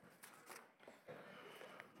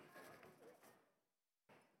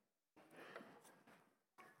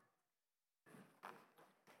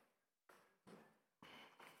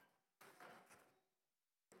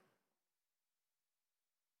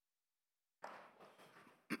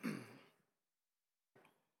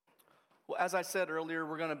As I said earlier,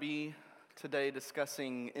 we're going to be today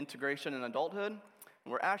discussing integration in adulthood.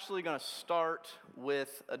 And we're actually going to start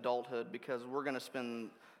with adulthood because we're going to spend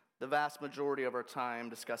the vast majority of our time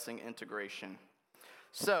discussing integration.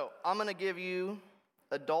 So I'm going to give you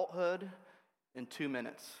adulthood in 2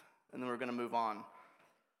 minutes, and then we're going to move on.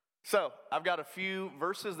 So I've got a few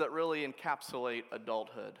verses that really encapsulate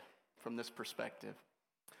adulthood from this perspective.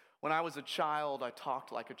 When I was a child, I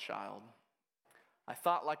talked like a child. I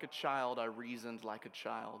thought like a child, I reasoned like a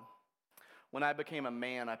child. When I became a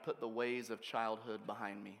man, I put the ways of childhood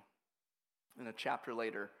behind me. And a chapter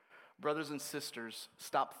later, brothers and sisters,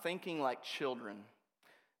 stop thinking like children.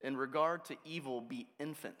 In regard to evil, be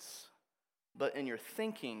infants, but in your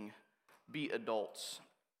thinking, be adults.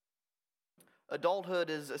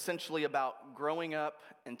 Adulthood is essentially about growing up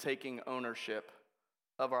and taking ownership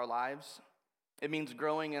of our lives. It means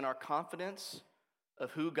growing in our confidence of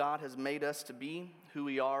who God has made us to be, who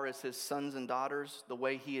we are as His sons and daughters, the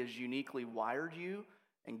way He has uniquely wired you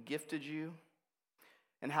and gifted you,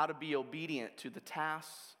 and how to be obedient to the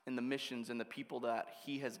tasks and the missions and the people that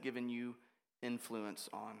He has given you influence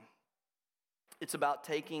on. It's about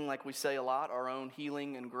taking, like we say a lot, our own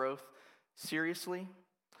healing and growth seriously,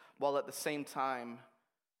 while at the same time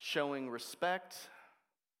showing respect,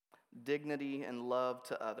 dignity, and love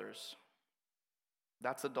to others.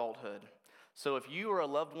 That's adulthood. So if you or a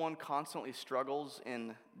loved one constantly struggles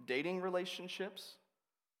in dating relationships,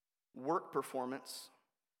 work performance,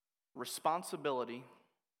 responsibility,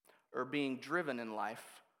 or being driven in life,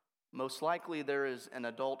 most likely there is an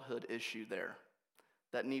adulthood issue there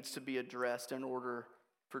that needs to be addressed in order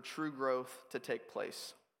for true growth to take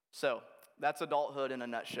place. So that's adulthood in a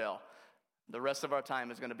nutshell. The rest of our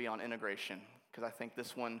time is going to be on integration because I think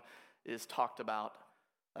this one is talked about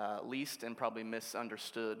least and probably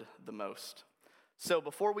misunderstood the most. So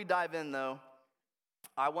before we dive in, though,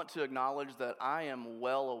 I want to acknowledge that I am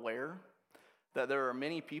well aware that there are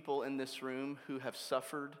many people in this room who have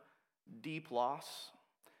suffered deep loss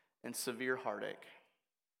and severe heartache.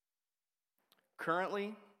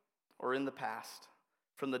 Currently or in the past,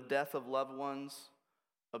 from the death of loved ones,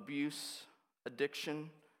 abuse,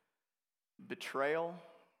 addiction, betrayal,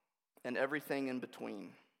 and everything in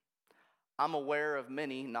between. I'm aware of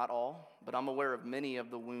many, not all, but I'm aware of many of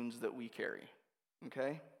the wounds that we carry,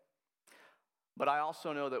 okay? But I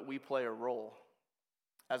also know that we play a role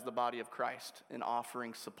as the body of Christ in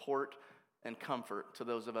offering support and comfort to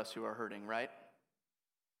those of us who are hurting, right?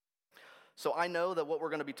 So I know that what we're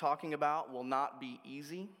going to be talking about will not be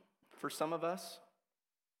easy for some of us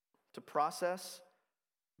to process,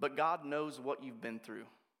 but God knows what you've been through.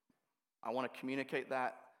 I want to communicate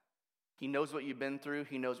that. He knows what you've been through.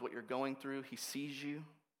 He knows what you're going through. He sees you.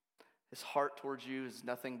 His heart towards you is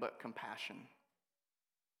nothing but compassion.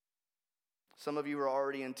 Some of you are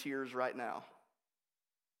already in tears right now.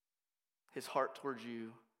 His heart towards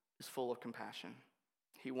you is full of compassion.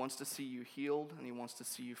 He wants to see you healed, and He wants to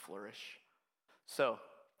see you flourish. So,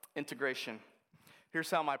 integration.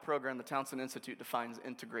 Here's how my program, the Townsend Institute, defines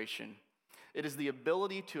integration. It is the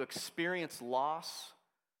ability to experience loss,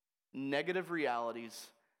 negative realities,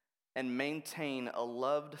 and maintain a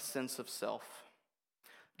loved sense of self.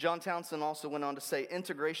 John Townsend also went on to say,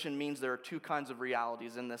 integration means there are two kinds of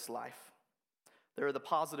realities in this life. There are the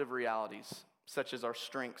positive realities, such as our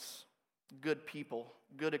strengths, good people,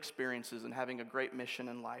 good experiences, and having a great mission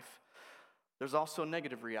in life. There's also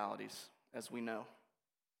negative realities, as we know,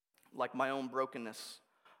 like my own brokenness,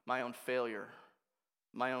 my own failure,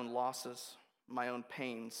 my own losses, my own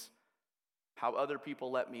pains, how other people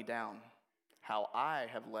let me down, how I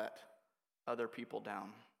have let other people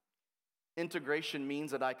down. Integration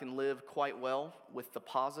means that I can live quite well with the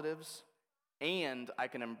positives and I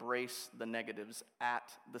can embrace the negatives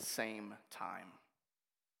at the same time.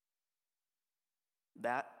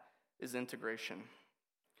 That is integration.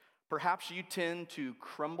 Perhaps you tend to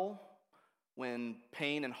crumble when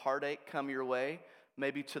pain and heartache come your way,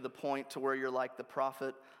 maybe to the point to where you're like the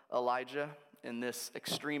prophet Elijah in this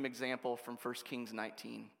extreme example from 1 Kings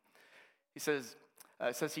 19. It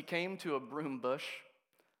says he came to a broom bush,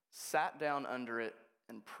 sat down under it,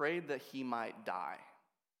 and prayed that he might die.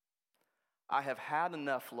 I have had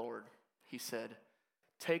enough, Lord, he said.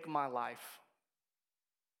 Take my life.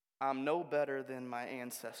 I'm no better than my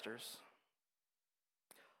ancestors.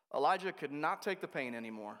 Elijah could not take the pain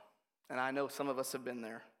anymore, and I know some of us have been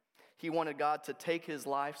there. He wanted God to take his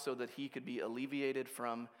life so that he could be alleviated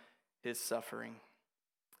from his suffering.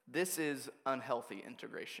 This is unhealthy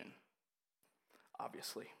integration,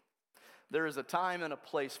 obviously. There is a time and a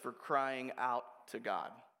place for crying out to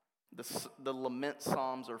God. The lament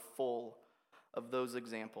psalms are full of those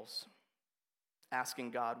examples.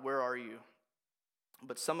 asking God, where are you?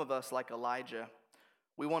 But some of us, like Elijah,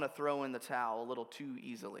 we want to throw in the towel a little too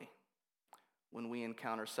easily when we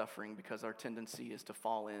encounter suffering because our tendency is to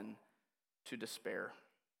fall in to despair,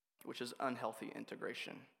 which is unhealthy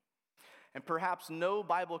integration. And perhaps no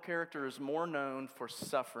Bible character is more known for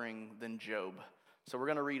suffering than Job. So we're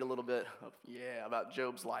going to read a little bit about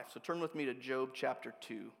Job's life. So turn with me to Job chapter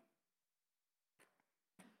 2.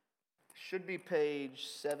 Should be page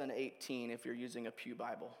 718 if you're using a Pew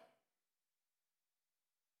Bible.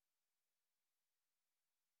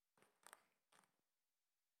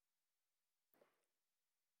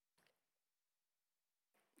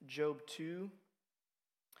 Job 2,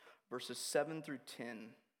 verses 7 through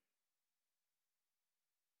 10.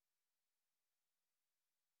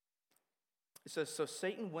 It says, "So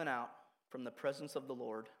Satan went out from the presence of the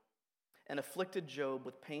Lord and afflicted Job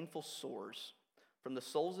with painful sores from the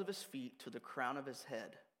soles of his feet to the crown of his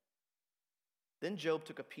head. Then Job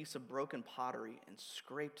took a piece of broken pottery and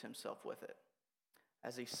scraped himself with it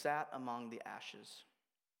as he sat among the ashes.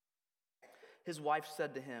 His wife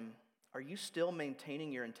said to him, 'Are you still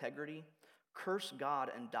maintaining your integrity? Curse God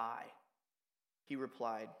and die.' He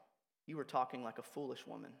replied, 'You are talking like a foolish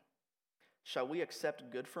woman. Shall we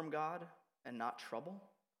accept good from God and not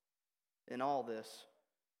trouble?' In all this,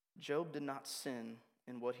 Job did not sin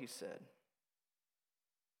in what he said."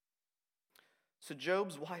 So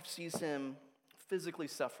Job's wife sees him physically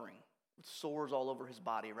suffering with sores all over his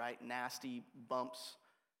body, right? Nasty bumps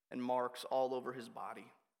and marks all over his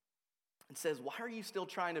body. And says, "Why are you still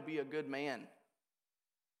trying to be a good man?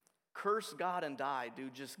 Curse God and die,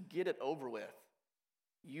 dude. Just get it over with.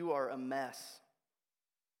 You are a mess."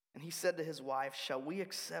 And he said to his wife, "Shall we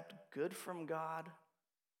accept good from God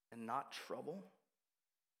and not trouble?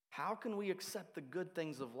 How can we accept the good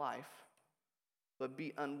things of life, but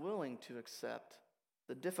be unwilling to accept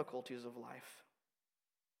the difficulties of life?"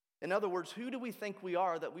 In other words, who do we think we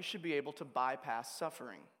are that we should be able to bypass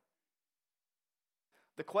suffering?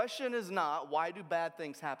 The question is not, why do bad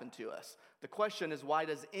things happen to us? The question is, why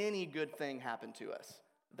does any good thing happen to us?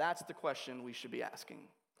 That's the question we should be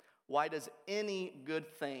asking. Why does any good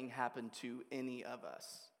thing happen to any of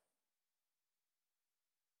us?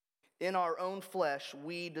 In our own flesh,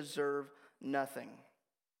 we deserve nothing.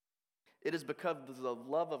 It is because of the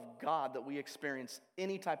love of God that we experience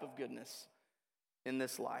any type of goodness in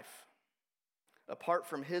this life. Apart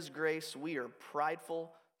from His grace, we are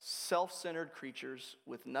prideful, self-centered creatures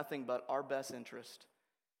with nothing but our best interest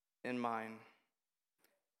in mind.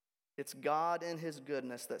 It's God in His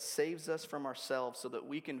goodness that saves us from ourselves so that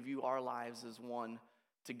we can view our lives as one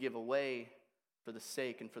to give away for the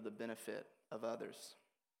sake and for the benefit of others.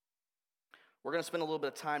 We're going to spend a little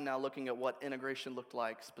bit of time now looking at what integration looked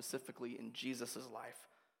like specifically in Jesus' life.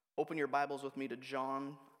 Open your Bibles with me to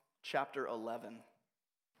John chapter 11.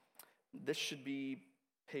 This should be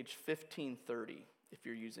page 1530 if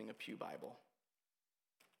you're using a Pew Bible.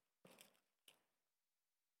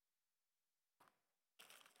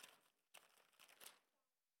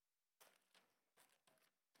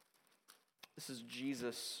 This is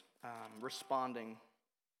Jesus responding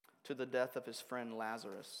to the death of his friend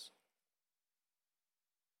Lazarus.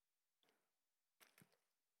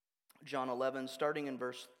 John 11, starting in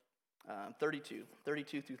verse 32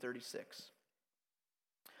 through 36.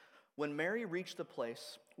 When Mary reached the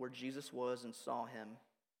place where Jesus was and saw him,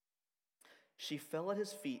 she fell at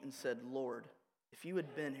his feet and said, "Lord, if you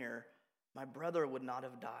had been here, my brother would not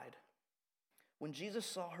have died." When Jesus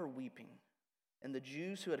saw her weeping, and the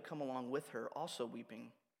Jews who had come along with her also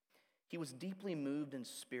weeping, he was deeply moved in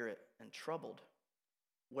spirit and troubled.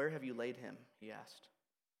 "Where have you laid him?" he asked.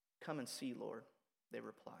 "Come and see, Lord," they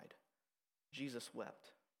replied. Jesus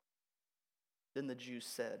wept. Then the Jews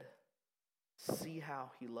said, "See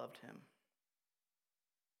how he loved him."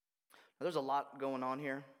 Now, there's a lot going on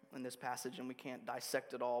here in this passage, and we can't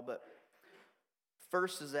dissect it all, but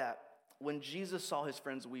first is that when Jesus saw his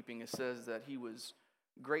friends weeping, it says that he was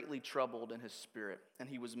greatly troubled in his spirit, and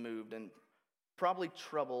he was moved, and probably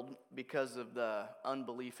troubled because of the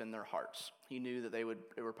unbelief in their hearts. He knew that they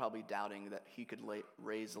were probably doubting that he could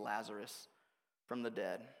raise Lazarus from the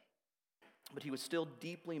dead. But he was still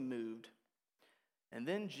deeply moved. And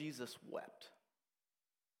then Jesus wept.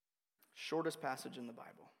 Shortest passage in the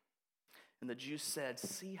Bible. And the Jews said,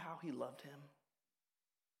 "See how he loved him.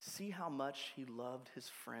 See how much he loved his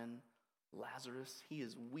friend Lazarus. He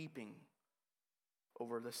is weeping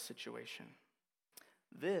over this situation."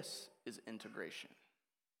 This is integration.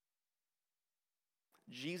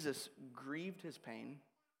 Jesus grieved his pain.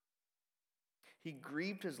 He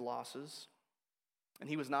grieved his losses. And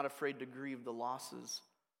he was not afraid to grieve the losses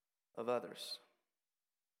of others.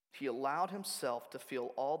 He allowed himself to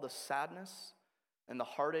feel all the sadness and the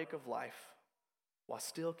heartache of life while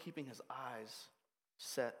still keeping his eyes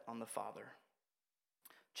set on the Father.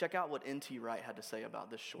 Check out what N.T. Wright had to say about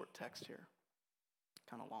this short text here.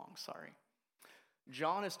 Kind of long, sorry.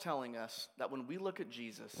 John is telling us that when we look at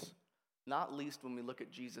Jesus, not least when we look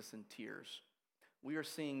at Jesus in tears, we are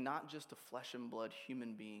seeing not just a flesh and blood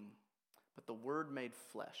human being, but the Word made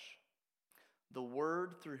flesh. The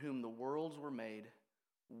Word through whom the worlds were made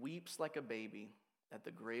weeps like a baby at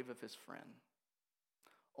the grave of his friend.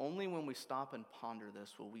 Only when we stop and ponder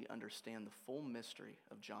this will we understand the full mystery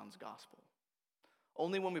of John's gospel.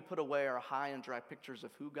 Only when we put away our high and dry pictures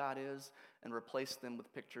of who God is and replace them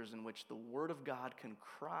with pictures in which the Word of God can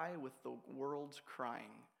cry with the world's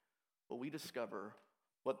crying, will we discover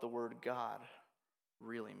what the word God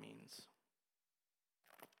really means.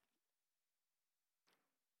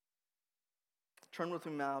 Turn with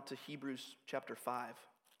me now to Hebrews chapter 5. I'm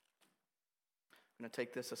going to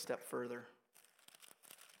take this a step further.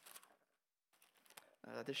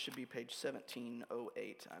 This should be page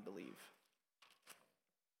 1708, I believe.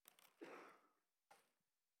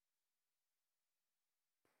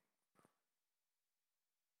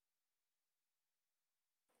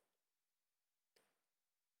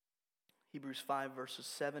 Hebrews 5, verses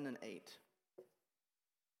 7 and 8.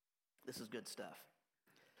 This is good stuff.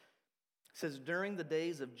 It says, during the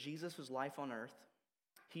days of Jesus' life on earth,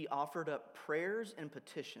 he offered up prayers and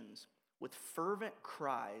petitions with fervent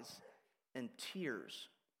cries and tears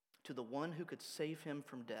to the one who could save him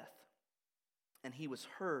from death. And he was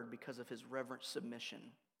heard because of his reverent submission.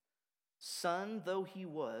 Son though he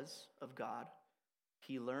was of God,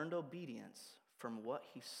 he learned obedience from what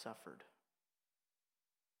he suffered.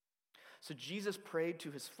 So Jesus prayed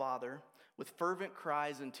to his Father with fervent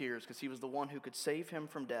cries and tears because he was the one who could save him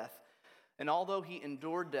from death. And although he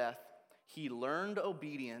endured death, he learned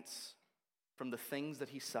obedience from the things that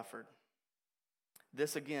he suffered.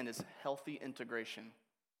 This again is healthy integration.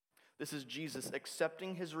 This is Jesus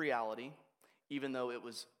accepting his reality, even though it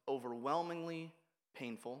was overwhelmingly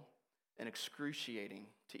painful and excruciating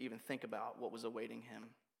to even think about what was awaiting him.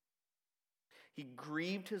 He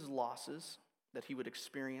grieved his losses that he would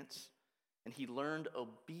experience, and he learned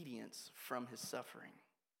obedience from his suffering.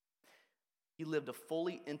 He lived a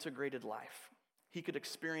fully integrated life. He could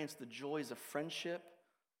experience the joys of friendship,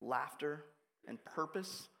 laughter, and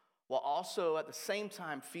purpose, while also at the same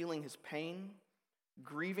time feeling his pain,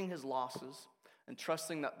 grieving his losses, and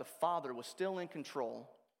trusting that the Father was still in control,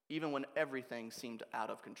 even when everything seemed out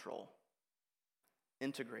of control.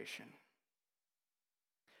 Integration.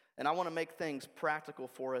 And I want to make things practical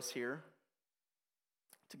for us here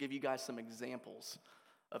to give you guys some examples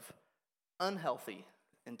of unhealthy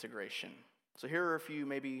integration. So here are a few,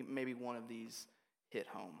 maybe one of these hit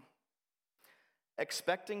home.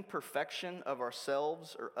 Expecting perfection of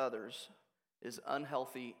ourselves or others is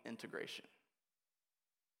unhealthy integration.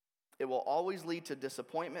 It will always lead to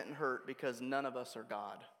disappointment and hurt because none of us are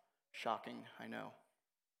God. Shocking, I know.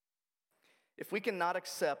 If we cannot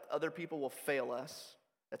accept other people will fail us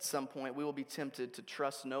at some point, we will be tempted to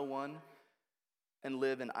trust no one and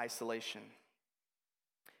live in isolation.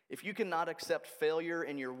 If you cannot accept failure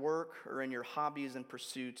in your work or in your hobbies and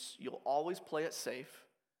pursuits, you'll always play it safe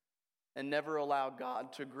and never allow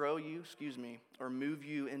God to grow you, or move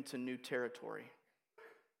you into new territory.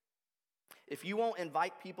 If you won't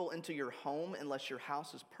invite people into your home unless your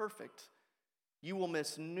house is perfect, you will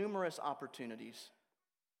miss numerous opportunities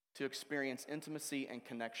to experience intimacy and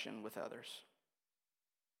connection with others.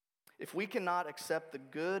 If we cannot accept the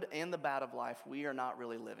good and the bad of life, we are not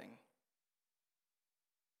really living.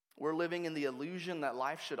 We're living in the illusion that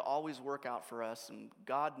life should always work out for us, and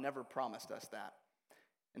God never promised us that.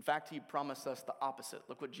 In fact, he promised us the opposite.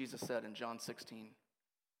 Look what Jesus said in John 16.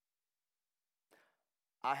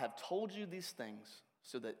 I have told you these things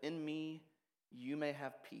so that in me you may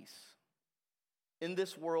have peace. In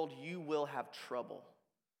this world you will have trouble,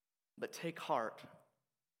 but take heart,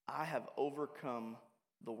 I have overcome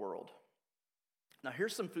the world. Now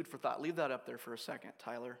here's some food for thought. Leave that up there for a second,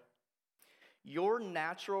 Tyler. Your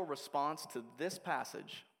natural response to this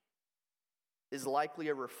passage is likely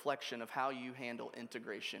a reflection of how you handle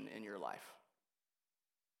integration in your life.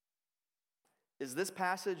 Is this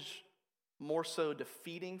passage more so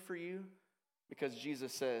defeating for you? Because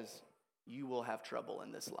Jesus says, you will have trouble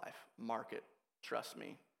in this life. Mark it. Trust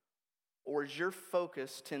me. Or does your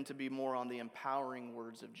focus tend to be more on the empowering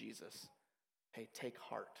words of Jesus? Hey, take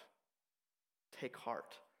heart. Take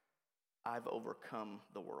heart. I've overcome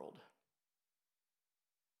the world.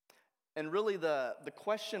 And really the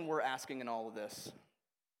question we're asking in all of this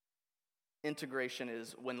integration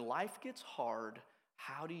is, when life gets hard,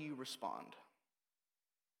 How do you respond?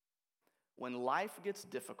 When life gets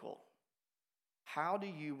difficult, how do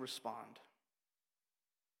you respond?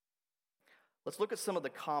 Let's look at some of the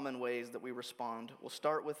common ways that we respond. We'll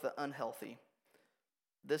start with the unhealthy.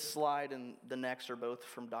 This slide and the next are both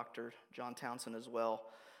from Dr. John Townsend as well.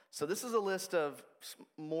 So this is a list of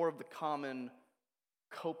more of the common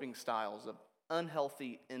coping styles of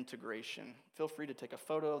unhealthy integration. Feel free to take a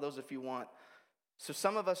photo of those if you want. So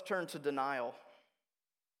some of us turn to denial.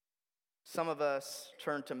 Some of us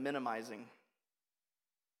turn to minimizing.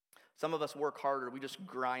 Some of us work harder. We just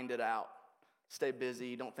grind it out. Stay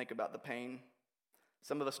busy. Don't think about the pain.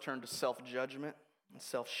 Some of us turn to self-judgment and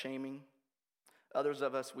self-shaming. Others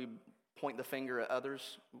of us, we point the finger at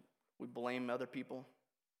others. We blame other people.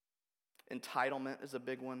 Entitlement is a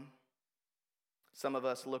big one. Some of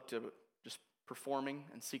us look to just performing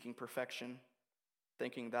and seeking perfection,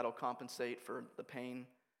 thinking that'll compensate for the pain.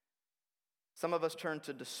 Some of us turn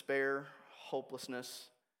to despair, hopelessness,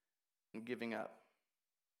 and giving up.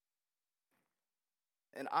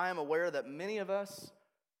 And I am aware that many of us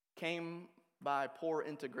came by poor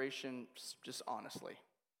integration, just honestly.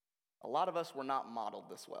 A lot of us were not modeled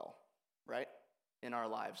this well, right, in our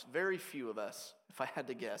lives. Very few of us, if I had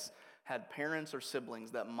to guess, had parents or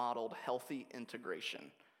siblings that modeled healthy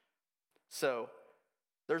integration. So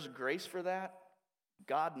there's grace for that.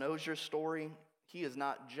 God knows your story. He is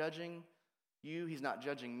not judging you. He's not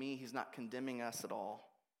judging me. He's not condemning us at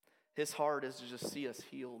all. His heart is to just see us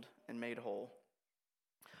healed and made whole.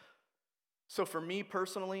 So for me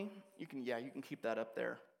personally, you can keep that up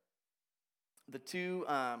there.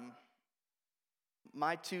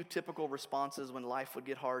 My two typical responses when life would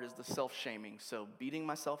get hard is the self-shaming. So beating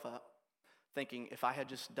myself up, thinking if I had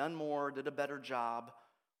just done more, did a better job,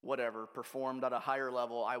 whatever, performed at a higher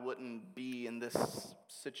level, I wouldn't be in this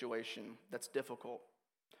situation that's difficult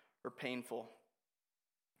or painful.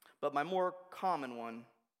 But my more common one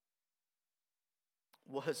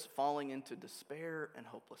was falling into despair and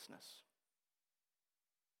hopelessness.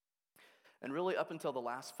 And really up until the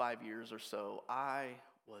last 5 years or so, I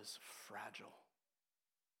was fragile.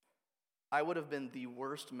 I would have been the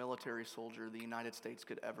worst military soldier the United States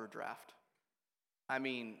could ever draft. I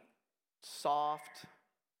mean, soft,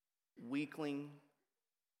 weakling,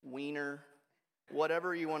 wiener,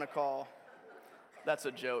 whatever you want to call. That's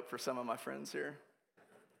a joke for some of my friends here.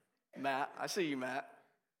 Matt, I see you, Matt.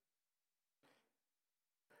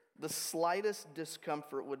 The slightest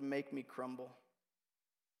discomfort would make me crumble.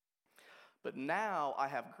 But now I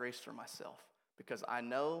have grace for myself because I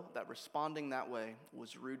know that responding that way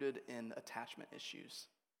was rooted in attachment issues.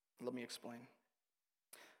 Let me explain.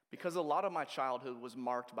 Because a lot of my childhood was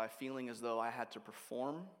marked by feeling as though I had to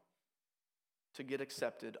perform to get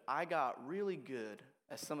accepted, I got really good,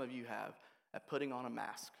 as some of you have, at putting on a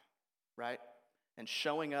mask, right? And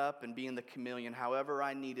showing up and being the chameleon however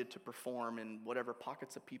I needed to perform in whatever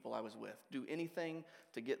pockets of people I was with. Do anything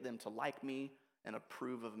to get them to like me and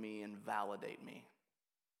approve of me and validate me.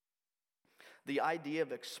 The idea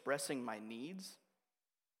of expressing my needs,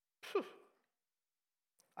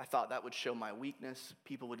 I thought that would show my weakness.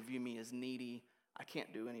 People would view me as needy. I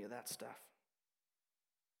can't do any of that stuff.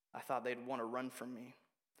 I thought they'd want to run from me.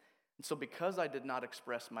 And so because I did not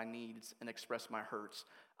express my needs and express my hurts,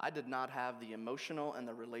 I did not have the emotional and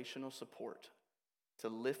the relational support to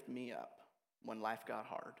lift me up when life got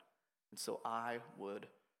hard. And so I would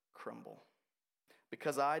crumble.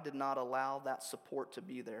 Because I did not allow that support to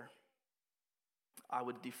be there, I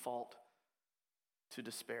would default to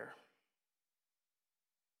despair.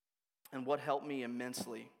 And what helped me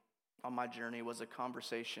immensely on my journey was a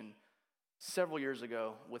conversation several years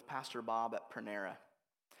ago with Pastor Bob at Panera.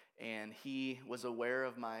 And he was aware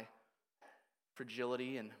of my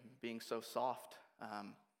fragility and being so soft.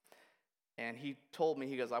 And he told me,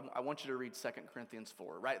 he goes, I want you to read 2 Corinthians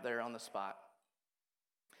 4, right there on the spot.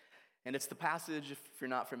 And it's the passage, if you're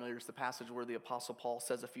not familiar, it's the passage where the Apostle Paul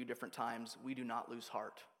says a few different times, we do not lose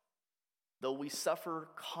heart. Though we suffer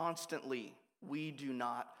constantly, we do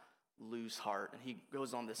not lose heart. And he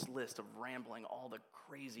goes on this list of rambling all the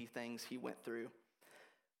crazy things he went through.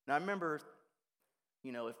 And I remember,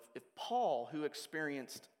 if Paul, who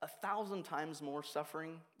experienced 1,000 times more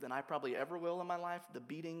suffering than I probably ever will in my life, the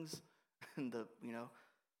beatings and the,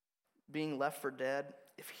 being left for dead,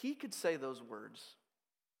 if he could say those words,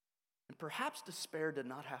 and perhaps despair did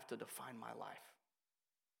not have to define my life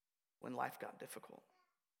when life got difficult.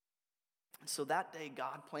 And so that day,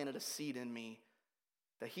 God planted a seed in me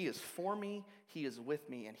that he is for me, he is with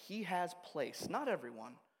me, and he has placed, not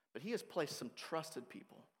everyone, but he has placed some trusted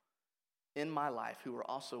people in my life who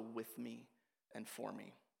are also with me and for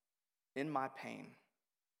me in my pain.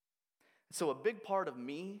 So a big part of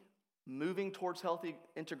me moving towards healthy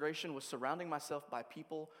integration was surrounding myself by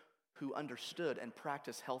people who understood and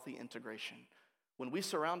practiced healthy integration. When we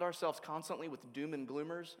surround ourselves constantly with doom and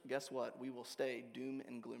gloomers, guess what? We will stay doom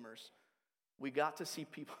and gloomers. We got to see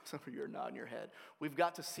people, some of you are nodding your head. We've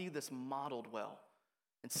got to see this modeled well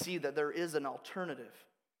and see that there is an alternative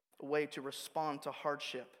way to respond to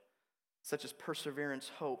hardship, such as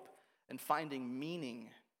perseverance, hope, and finding meaning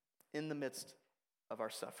in the midst of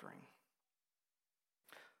our suffering.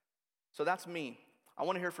 So that's me. I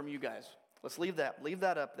want to hear from you guys. Let's leave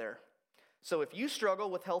that up there. So if you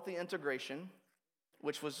struggle with healthy integration,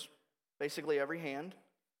 which was basically every hand,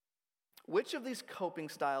 which of these coping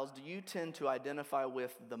styles do you tend to identify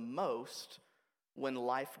with the most when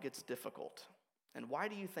life gets difficult? And why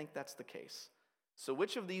do you think that's the case? So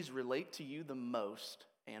which of these relate to you the most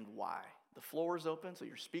and why? The floor is open, so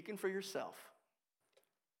you're speaking for yourself.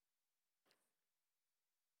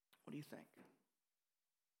 What do you think?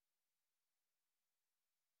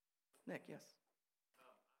 Nick, yes.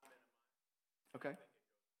 Okay.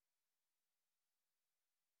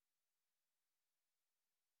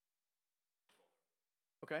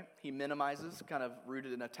 Okay. He minimizes, kind of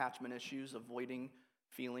rooted in attachment issues, avoiding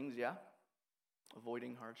feelings, yeah?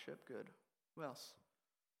 Avoiding hardship, good. Who else?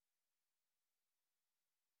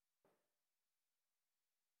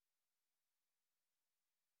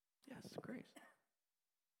 Yes, great.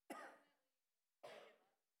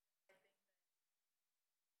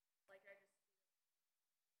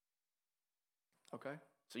 Okay.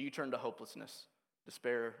 So you turn to hopelessness,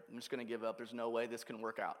 despair. I'm just going to give up. There's no way this can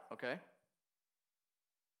work out. Okay.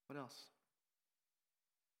 What else?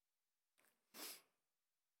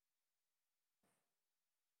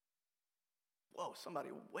 Whoa, somebody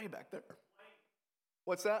way back there.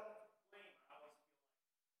 What's that?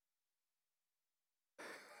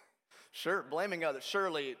 Sure, blaming others.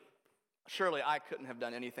 Surely I couldn't have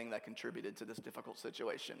done anything that contributed to this difficult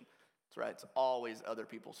situation. That's right. It's always other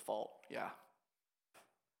people's fault. Yeah.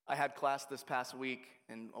 I had class this past week,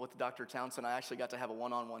 and with Dr. Townsend, I actually got to have a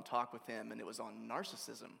one-on-one talk with him, and it was on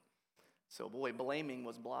narcissism. So, boy, blaming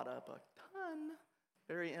was brought up a ton.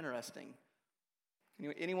 Very interesting.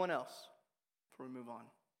 Anyone else before we move on?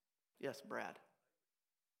 Yes, Brad.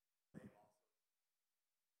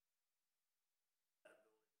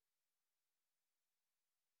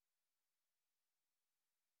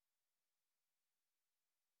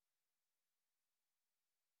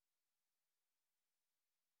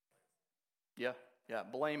 Yeah.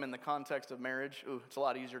 Blame in the context of marriage. Ooh, it's a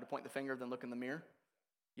lot easier to point the finger than look in the mirror.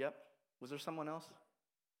 Yep. Was there someone else?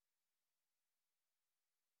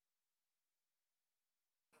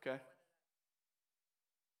 Okay.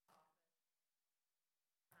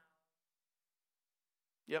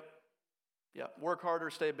 Yep. Work harder,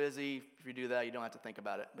 stay busy. If you do that, you don't have to think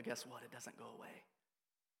about it. But guess what? It doesn't go away.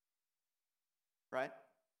 Right?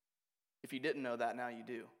 If you didn't know that, now you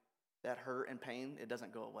do. That hurt and pain, it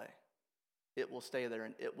doesn't go away. It will stay there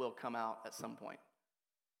and it will come out at some point.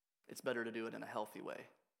 It's better to do it in a healthy way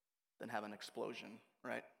than have an explosion,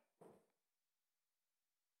 right?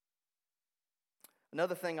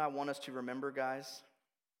 Another thing I want us to remember, guys.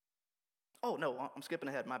 Oh, no, I'm skipping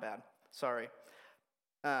ahead. My bad. Sorry.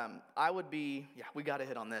 We got to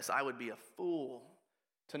hit on this. I would be a fool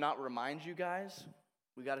to not remind you guys,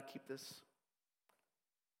 we got to keep this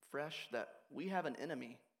fresh, that we have an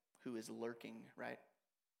enemy who is lurking, right?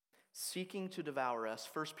 Seeking to devour us.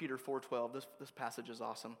 1 Peter 4:12, this passage is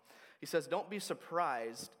awesome. He says, don't be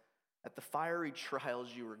surprised at the fiery trials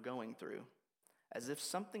you are going through, as if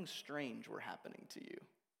something strange were happening to you.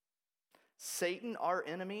 Satan, our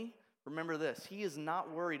enemy, remember this, he is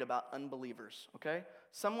not worried about unbelievers, okay?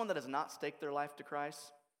 Someone that has not staked their life to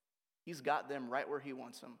Christ, he's got them right where he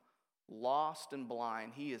wants them. Lost and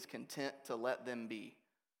blind, he is content to let them be.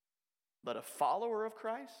 But a follower of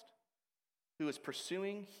Christ who is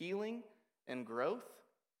pursuing healing and growth,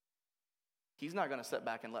 he's not going to sit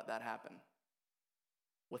back and let that happen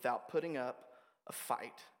without putting up a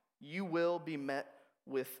fight. You will be met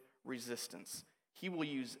with resistance. He will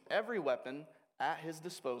use every weapon at his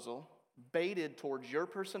disposal, baited towards your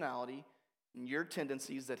personality and your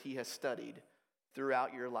tendencies that he has studied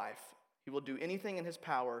throughout your life. He will do anything in his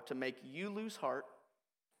power to make you lose heart,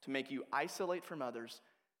 to make you isolate from others,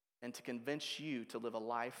 and to convince you to live a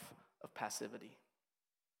life of passivity.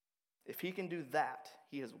 If he can do that,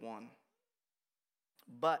 he has won.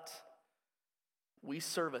 But we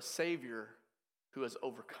serve a Savior who has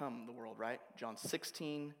overcome the world, right? John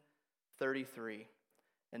 16:33.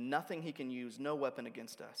 And nothing he can use, no weapon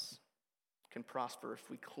against us, can prosper if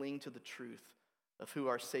we cling to the truth of who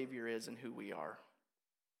our Savior is and who we are.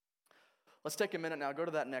 Let's take a minute now. Go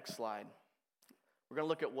to that next slide. We're going to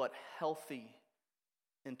look at what healthy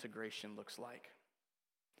integration looks like.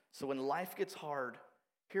 So when life gets hard,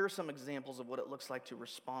 here are some examples of what it looks like to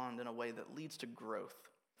respond in a way that leads to growth.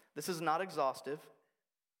 This is not exhaustive,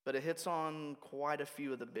 but it hits on quite a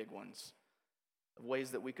few of the big ones, of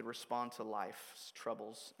ways that we could respond to life's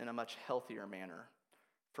troubles in a much healthier manner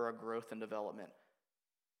for our growth and development.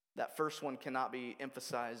 That first one cannot be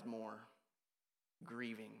emphasized more: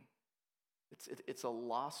 grieving. It's a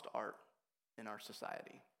lost art in our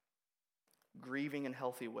society. Grieving in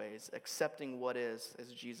healthy ways, accepting what is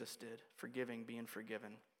as Jesus did, forgiving, being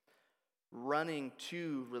forgiven, running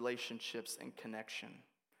to relationships and connection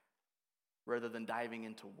rather than diving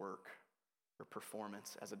into work or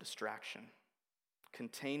performance as a distraction,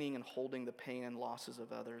 containing and holding the pain and losses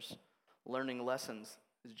of others, learning lessons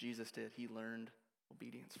as Jesus did. He learned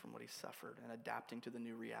obedience from what he suffered and adapting to the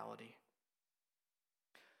new reality.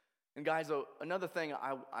 And guys, another thing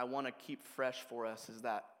I want to keep fresh for us is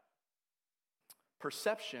that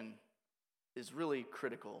perception is really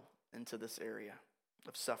critical into this area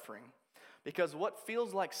of suffering. Because what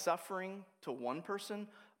feels like suffering to one person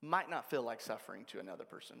might not feel like suffering to another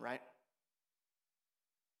person, right?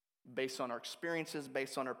 Based on our experiences,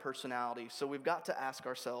 based on our personality. So we've got to ask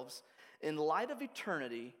ourselves, in light of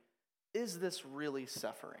eternity, is this really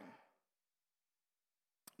suffering?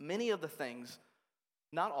 Many of the things,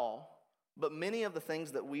 not all, but many of the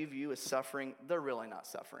things that we view as suffering, they're really not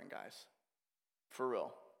suffering, guys. For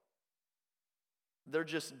real. They're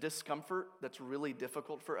just discomfort that's really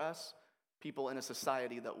difficult for us, people in a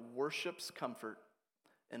society that worships comfort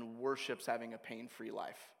and worships having a pain-free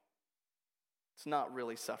life. It's not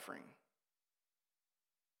really suffering.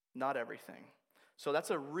 Not everything. So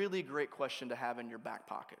that's a really great question to have in your back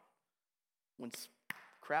pocket. When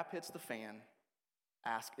crap hits the fan,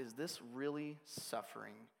 ask, is this really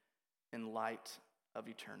suffering in light of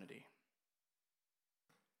eternity?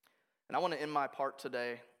 And I want to end my part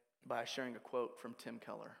today by sharing a quote from Tim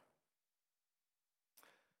Keller.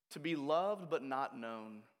 To be loved but not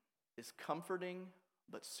known is comforting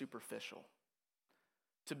but superficial.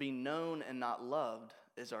 To be known and not loved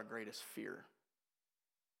is our greatest fear.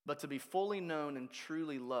 But to be fully known and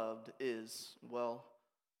truly loved is, well,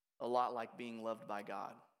 a lot like being loved by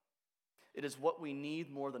God. It is what we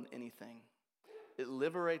need more than anything. It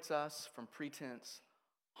liberates us from pretense,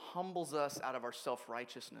 humbles us out of our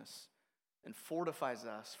self-righteousness, and fortifies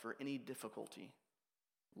us for any difficulty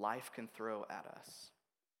life can throw at us.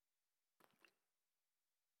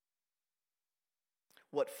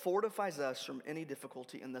 What fortifies us from any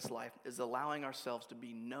difficulty in this life is allowing ourselves to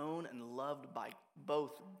be known and loved by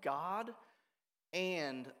both God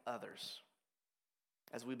and others.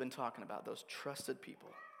 As we've been talking about, those trusted people.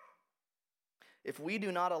 If we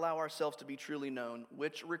do not allow ourselves to be truly known,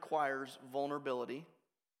 which requires vulnerability,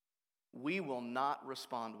 we will not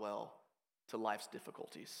respond well to life's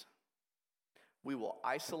difficulties. We will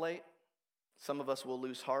isolate. Some of us will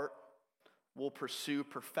lose heart. We'll pursue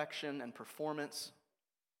perfection and performance.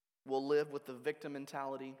 We'll live with the victim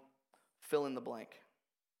mentality. Fill in the blank.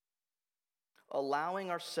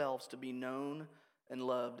 Allowing ourselves to be known and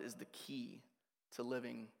loved is the key to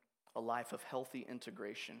living a life of healthy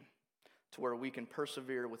integration, to where we can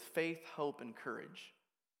persevere with faith, hope, and courage,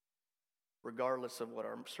 regardless of what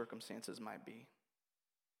our circumstances might be.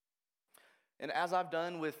 And as I've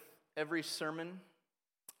done with every sermon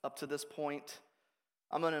up to this point,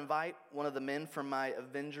 I'm going to invite one of the men from my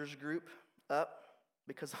Avengers group up,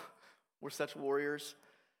 because we're such warriors.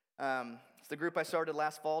 It's the group I started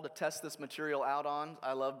last fall to test this material out on.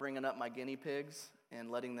 I love bringing up my guinea pigs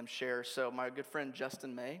and letting them share. So my good friend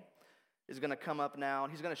Justin May is going to come up now,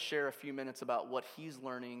 and he's going to share a few minutes about what he's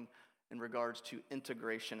learning in regards to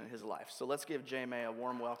integration in his life. So let's give J. May a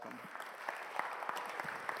warm welcome.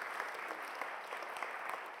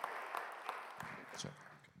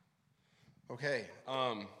 Okay,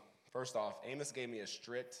 first off, Amos gave me a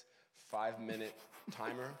strict 5-minute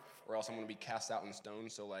timer, or else I'm going to be cast out in stone,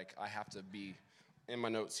 so I have to be in my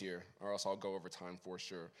notes here, or else I'll go over time for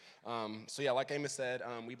sure. So yeah, like Amos said,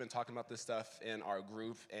 we've been talking about this stuff in our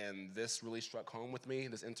group, and this really struck home with me,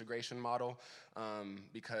 this integration model,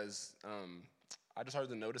 because I just started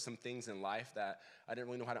to notice some things in life that I didn't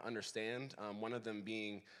really know how to understand. One of them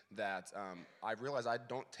being that I realized I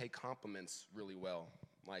don't take compliments really well.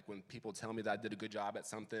 Like when people tell me that I did a good job at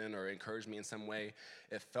something or encourage me in some way,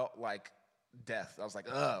 it felt like death. I was like,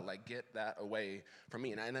 get that away from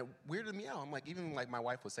me. And it weirded me out. I'm like, even my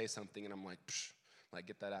wife would say something and I'm like, psh,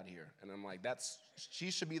 get that out of here. And I'm like,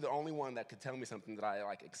 she should be the only one that could tell me something that I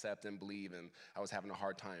accept and believe. And I was having a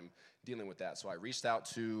hard time dealing with that. So I reached out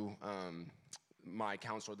to my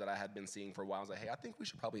counselor that I had been seeing for a while. I was like, hey, I think we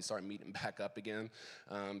should probably start meeting back up again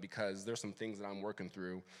because there's some things that I'm working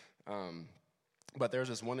through. But there's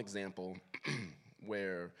this one example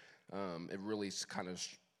where it really kind of,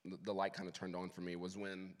 the light kind of turned on for me was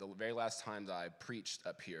when the very last time that I preached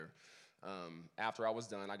up here. After I was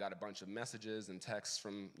done, I got a bunch of messages and texts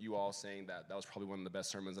from you all saying that that was probably one of the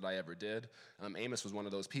best sermons that I ever did. Amos was one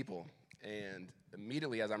of those people. And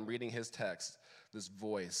immediately as I'm reading his text, this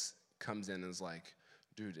voice comes in and is like,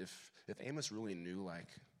 dude, if Amos really knew like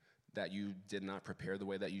that you did not prepare the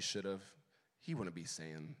way that you should have, he wouldn't be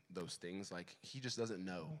saying those things. Like, he just doesn't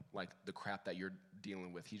know like the crap that you're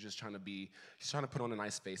dealing with. He's trying to put on a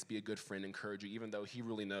nice face, be a good friend, encourage you, even though he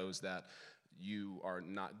really knows that you are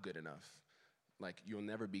not good enough. Like, you'll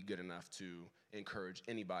never be good enough to encourage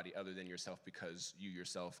anybody other than yourself because you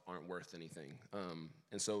yourself aren't worth anything.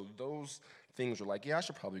 And so those things were like, yeah, I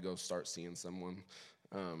should probably go start seeing someone.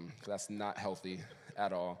 That's not healthy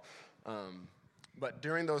at all. But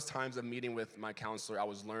during those times of meeting with my counselor, I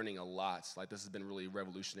was learning a lot. Like, this has been really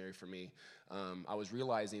revolutionary for me. I was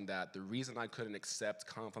realizing that the reason I couldn't accept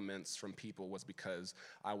compliments from people was because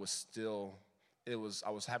I was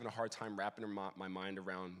having a hard time wrapping my mind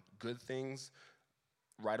around good things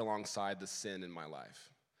right alongside the sin in my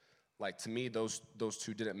life. Like, to me, those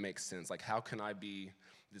two didn't make sense. Like, how can I be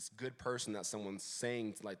this good person that someone's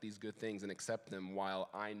saying like these good things and accept them while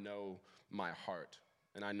I know my heart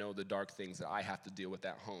and I know the dark things that I have to deal with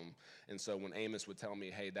at home? And so when Amos would tell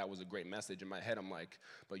me, hey, that was a great message, in my head I'm like,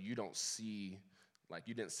 but you didn't see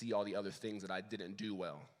all the other things that I didn't do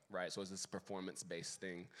well, right? So it's this performance-based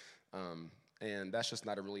thing. And that's just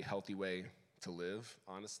not a really healthy way to live,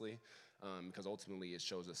 honestly, because ultimately it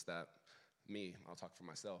shows us that I'll talk for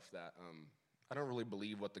myself, that I don't really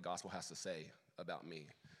believe what the gospel has to say about me.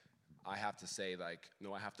 I have to say, like,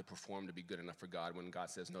 no, I have to perform to be good enough for God, when God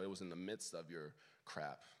says, no, it was in the midst of your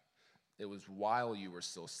crap. It was while you were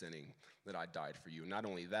still sinning that I died for you. Not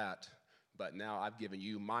only that, but now I've given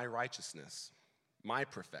you my righteousness, my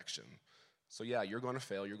perfection. So yeah, you're going to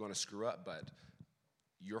fail, you're going to screw up, but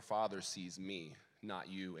your Father sees me, not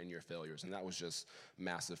you and your failures. And that was just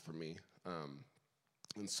massive for me.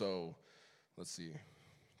 And so, let's see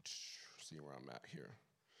where I'm at here.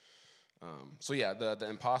 So yeah, the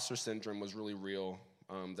imposter syndrome was really real,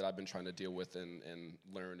 that I've been trying to deal with and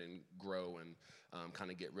learn and grow and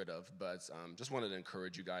kind of get rid of. But just wanted to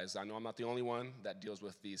encourage you guys. I know I'm not the only one that deals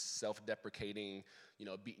with these self-deprecating,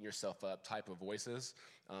 beating yourself up type of voices.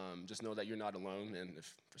 Just know that you're not alone. And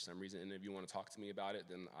if for some reason any of you want to talk to me about it,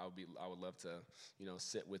 then I would love to,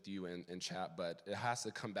 sit with you and chat. But it has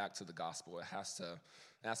to come back to the gospel.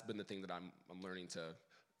 That's been the thing that I'm learning to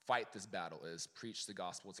fight this battle, is preach the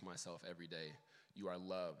gospel to myself every day. You are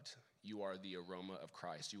loved. You are the aroma of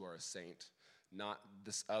Christ. You are a saint, not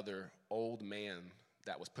this other old man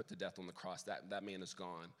that was put to death on the cross. That man is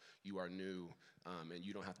gone. You are new, and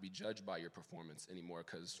you don't have to be judged by your performance anymore,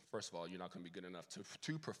 because first of all, you're not going to be good enough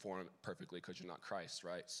to perform perfectly because you're not Christ,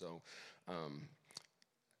 right? So,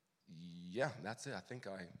 yeah, that's it. I think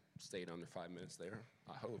I stayed under 5 minutes there.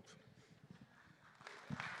 I hope.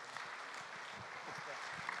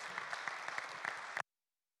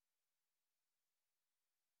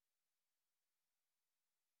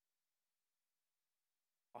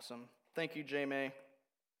 Awesome. Thank you, J-May.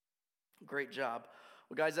 Great job.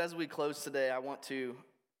 Well, guys, as we close today, I want to,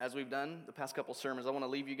 as we've done the past couple sermons, I want to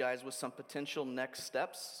leave you guys with some potential next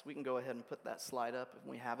steps. We can go ahead and put that slide up if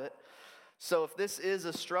we have it. So if this is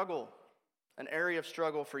a struggle, an area of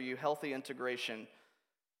struggle for you, healthy integration,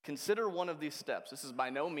 consider one of these steps. This is by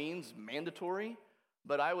no means mandatory,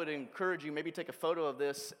 but I would encourage you, maybe take a photo of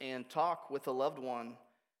this and talk with a loved one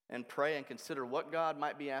and pray and consider what God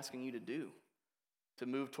might be asking you to do to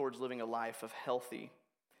move towards living a life of healthy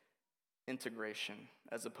integration,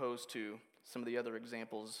 as opposed to some of the other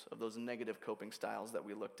examples of those negative coping styles that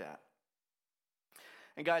we looked at.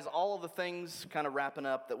 And guys, all of the things kind of wrapping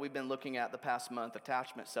up that we've been looking at the past month,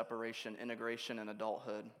 attachment, separation, integration, and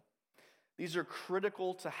adulthood, these are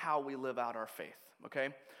critical to how we live out our faith, okay?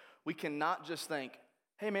 We cannot just think,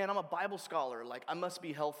 hey man, I'm a Bible scholar, like I must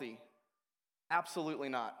be healthy. Absolutely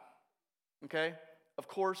not, okay? Of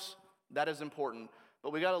course, that is important.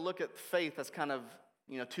 But we got to look at faith as kind of,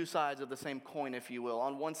 two sides of the same coin, if you will.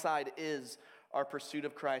 On one side is our pursuit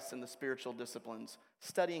of Christ and the spiritual disciplines,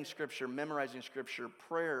 studying Scripture, memorizing Scripture,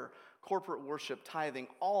 prayer, corporate worship, tithing.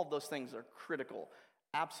 All of those things are critical,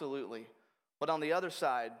 absolutely. But on the other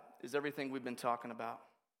side is everything we've been talking about.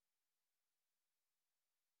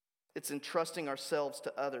 It's entrusting ourselves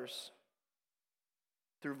to others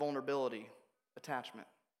through vulnerability, attachment.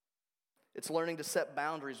 It's learning to set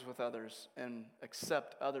boundaries with others and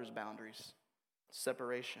accept others' boundaries.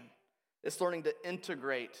 separation. It's learning to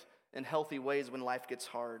integrate in healthy ways when life gets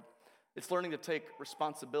hard. It's learning to take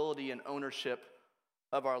responsibility and ownership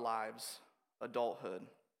of our lives, adulthood.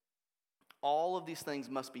 All of these things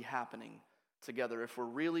must be happening together if we're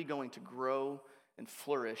really going to grow and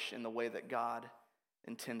flourish in the way that God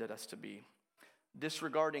intended us to be.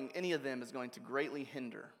 Disregarding any of them is going to greatly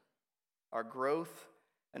hinder our growth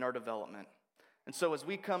and our development. And so as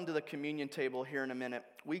we come to the communion table here in a minute,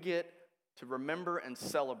 we get to remember and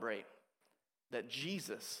celebrate that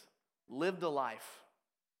Jesus lived a life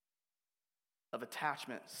of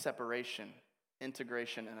attachment, separation,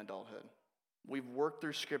 integration, and adulthood. We've worked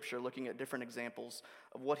through Scripture looking at different examples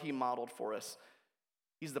of what he modeled for us.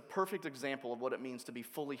 He's the perfect example of what it means to be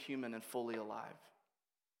fully human and fully alive.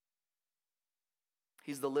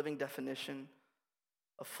 He's the living definition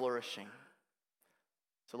of flourishing.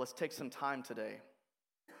 So let's take some time today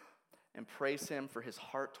and praise him for his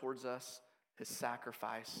heart towards us, his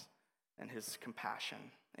sacrifice, and his compassion.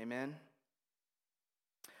 Amen.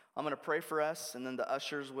 I'm going to pray for us, and then the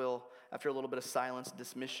ushers will, after a little bit of silence,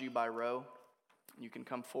 dismiss you by row. You can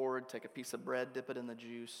come forward, take a piece of bread, dip it in the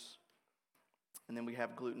juice, and then we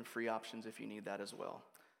have gluten-free options if you need that as well.